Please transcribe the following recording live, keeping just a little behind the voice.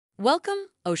Welcome,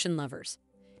 ocean lovers.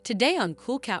 Today on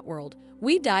CoolCatWorld,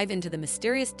 we dive into the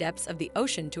mysterious depths of the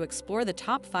ocean to explore the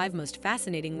top 5 most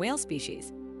fascinating whale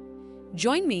species.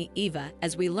 Join me, Eva,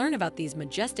 as we learn about these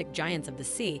majestic giants of the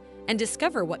sea and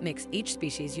discover what makes each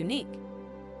species unique.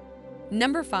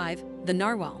 Number 5. The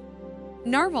Narwhal.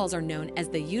 Narwhals are known as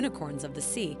the unicorns of the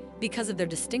sea because of their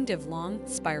distinctive long,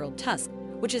 spiraled tusk,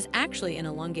 which is actually an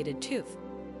elongated tooth.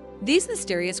 These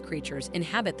mysterious creatures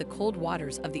inhabit the cold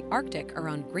waters of the Arctic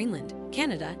around Greenland,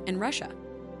 Canada, and Russia.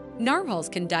 Narwhals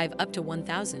can dive up to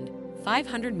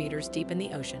 1,500 meters deep in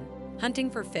the ocean, hunting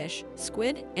for fish,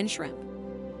 squid, and shrimp.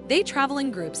 They travel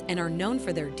in groups and are known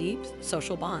for their deep,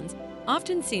 social bonds,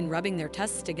 often seen rubbing their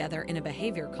tusks together in a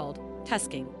behavior called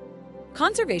tusking.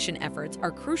 Conservation efforts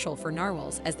are crucial for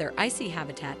narwhals as their icy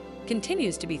habitat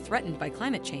continues to be threatened by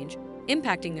climate change,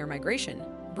 impacting their migration,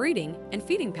 breeding, and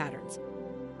feeding patterns.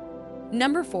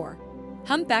 Number 4.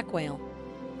 Humpback Whale.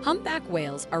 Humpback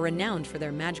whales are renowned for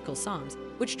their magical songs,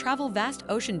 which travel vast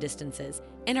ocean distances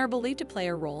and are believed to play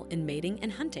a role in mating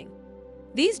and hunting.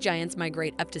 These giants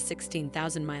migrate up to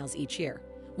 16,000 miles each year,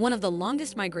 one of the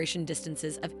longest migration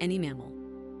distances of any mammal.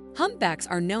 Humpbacks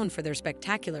are known for their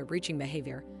spectacular breaching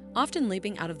behavior, often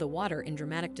leaping out of the water in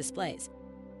dramatic displays.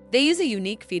 They use a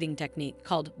unique feeding technique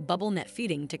called bubble net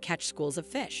feeding to catch schools of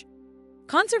fish.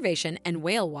 Conservation and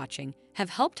whale watching have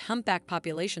helped humpback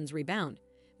populations rebound,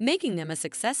 making them a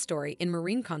success story in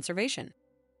marine conservation.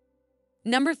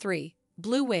 Number 3.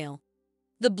 Blue Whale.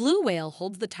 The blue whale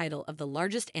holds the title of the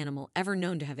largest animal ever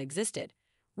known to have existed,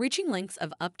 reaching lengths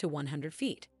of up to 100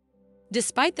 feet.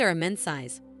 Despite their immense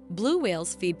size, blue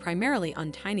whales feed primarily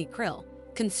on tiny krill,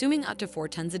 consuming up to 4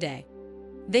 tons a day.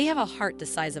 They have a heart the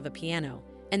size of a piano,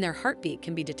 and their heartbeat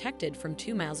can be detected from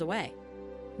 2 miles away.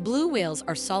 Blue whales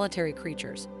are solitary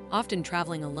creatures, often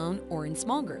traveling alone or in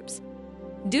small groups.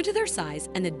 Due to their size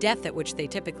and the depth at which they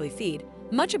typically feed,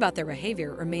 much about their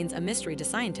behavior remains a mystery to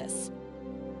scientists.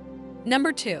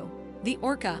 Number 2. The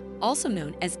orca, also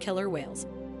known as killer whales.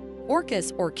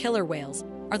 Orcas, or killer whales,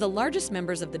 are the largest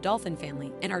members of the dolphin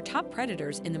family and are top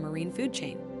predators in the marine food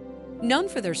chain. Known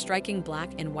for their striking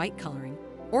black and white coloring,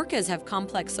 orcas have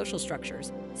complex social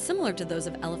structures, similar to those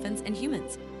of elephants and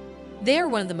humans. They are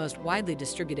one of the most widely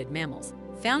distributed mammals,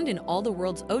 found in all the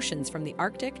world's oceans from the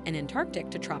Arctic and Antarctic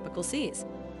to tropical seas.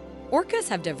 Orcas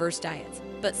have diverse diets,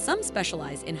 but some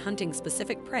specialize in hunting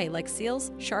specific prey like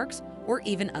seals, sharks, or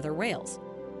even other whales.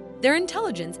 Their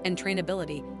intelligence and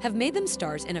trainability have made them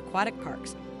stars in aquatic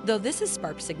parks, though this has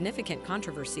sparked significant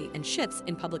controversy and shifts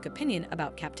in public opinion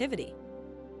about captivity.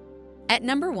 At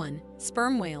number 1.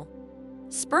 Sperm Whale.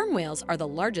 Sperm whales are the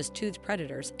largest toothed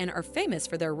predators and are famous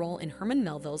for their role in Herman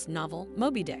Melville's novel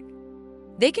Moby Dick.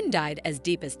 They can dive as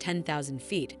deep as 10,000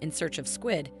 feet in search of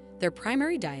squid, their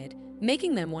primary diet,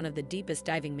 making them one of the deepest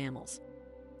diving mammals.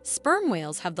 Sperm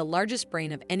whales have the largest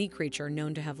brain of any creature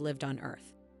known to have lived on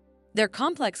Earth. Their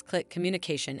complex click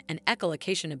communication and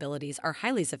echolocation abilities are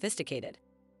highly sophisticated.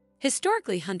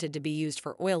 Historically hunted to be used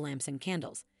for oil lamps and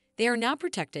candles, they are now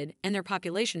protected and their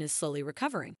population is slowly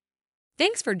recovering.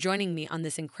 Thanks for joining me on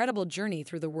this incredible journey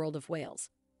through the world of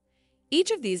whales. Each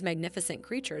of these magnificent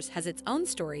creatures has its own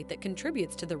story that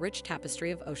contributes to the rich tapestry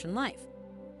of ocean life.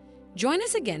 Join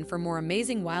us again for more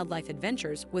amazing wildlife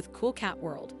adventures with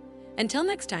CoolCatWorld. Until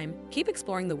next time, keep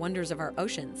exploring the wonders of our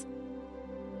oceans.